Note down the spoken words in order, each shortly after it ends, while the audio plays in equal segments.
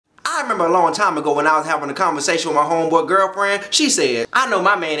remember a long time ago when I was having a conversation with my homeboy girlfriend, she said, I know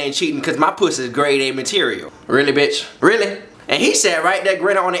my man ain't cheating because my pussy is grade A material. Really, bitch? Really? And he sat right there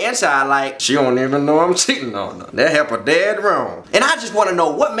grinning on the inside like, she don't even know I'm cheating on her. That help her dead wrong. And I just want to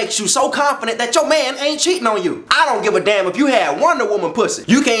know what makes you so confident that your man ain't cheating on you. I don't give a damn if you had Wonder Woman pussy.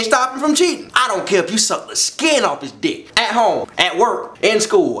 You can't stop him from cheating. I don't care if you suck the skin off his dick. At home, at work, in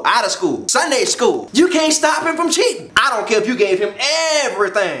school, out of school, Sunday school. You can't stop him from cheating. I don't care if you gave him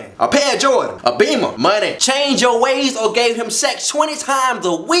everything. A pair of Jordan, a Beamer, money, change your ways, or gave him sex 20 times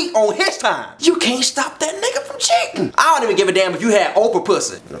a week on his time. You can't stop that nigga from cheating. I don't even give a damn if you had Oprah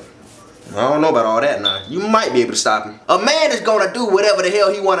pussy. I don't know about all that now. You might be able to stop him. A man is gonna do whatever the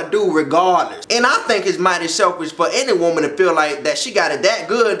hell he wanna do regardless. And I think it's mighty selfish for any woman to feel like that she got it that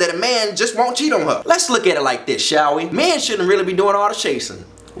good that a man just won't cheat on her. Let's look at it like this, shall we? Men shouldn't really be doing all the chasing.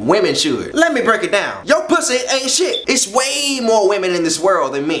 Women should. Let me break it down. Your pussy ain't shit. It's way more women in this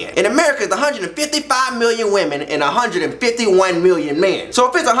world than men. In America, it's 155 million women and 151 million men. So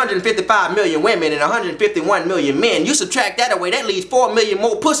if it's 155 million women and 151 million men, you subtract that away, that leaves 4 million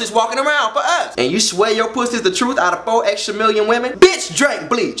more pussies walking around for us. And you swear your pussy's the truth out of 4 extra million women? Bitch, drink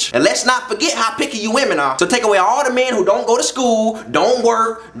bleach. And let's not forget how picky you women are. So take away all the men who don't go to school, don't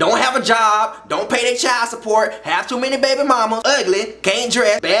work, don't have a job, don't pay their child support, have too many baby mamas, ugly, can't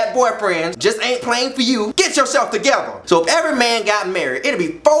dress, bad boyfriends, just ain't playing for you. Get yourself together. So if every man got married, it'd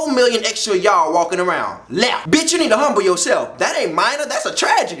be 4 million extra y'all walking around left. Bitch, you need to humble yourself. That ain't minor, that's a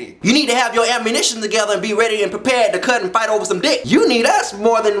tragedy. You need to have your ammunition together and be ready and prepared to cut and fight over some dick. You need us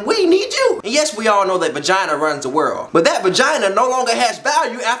more than we need you. And yes, we all know that vagina runs the world, but that vagina no longer has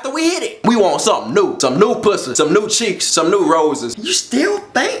value after we hit it. We want something new, some new pussy, some new cheeks, some new roses. You still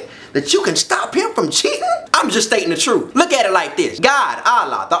think that you can stop him from cheating? I'm just stating the truth. Look at it like this. God,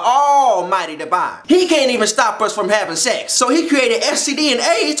 Allah, the Almighty Divine, He can't even stop us from having sex. So He created STD and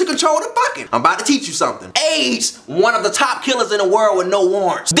AIDS to control the fucking. I'm about to teach you something. AIDS, one of the top killers in the world with no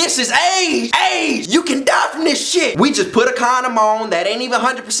warrants. This is AIDS. AIDS. You can die from this shit. We just put a condom on that ain't even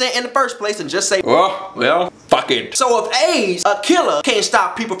 100% in the first place and just say, oh, well, fuck it. So if AIDS, a killer, can't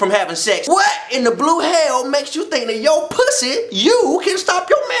stop people from having sex, what in the blue hell makes you think that your pussy, you can stop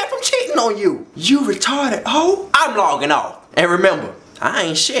your man from cheating on you? You retarded hoe. I'm logging off. And remember, I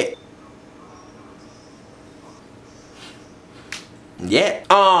ain't shit. Yeah.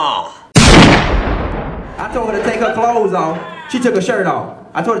 I told her to take her clothes off. She took her shirt off.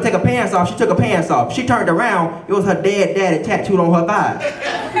 I told her to take her pants off. She took her pants off. She turned around. It was her dead daddy tattooed on her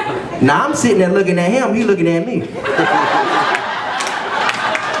thigh. Now I'm sitting there looking at him. He looking at me.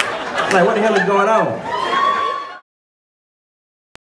 Like, what the hell is going on?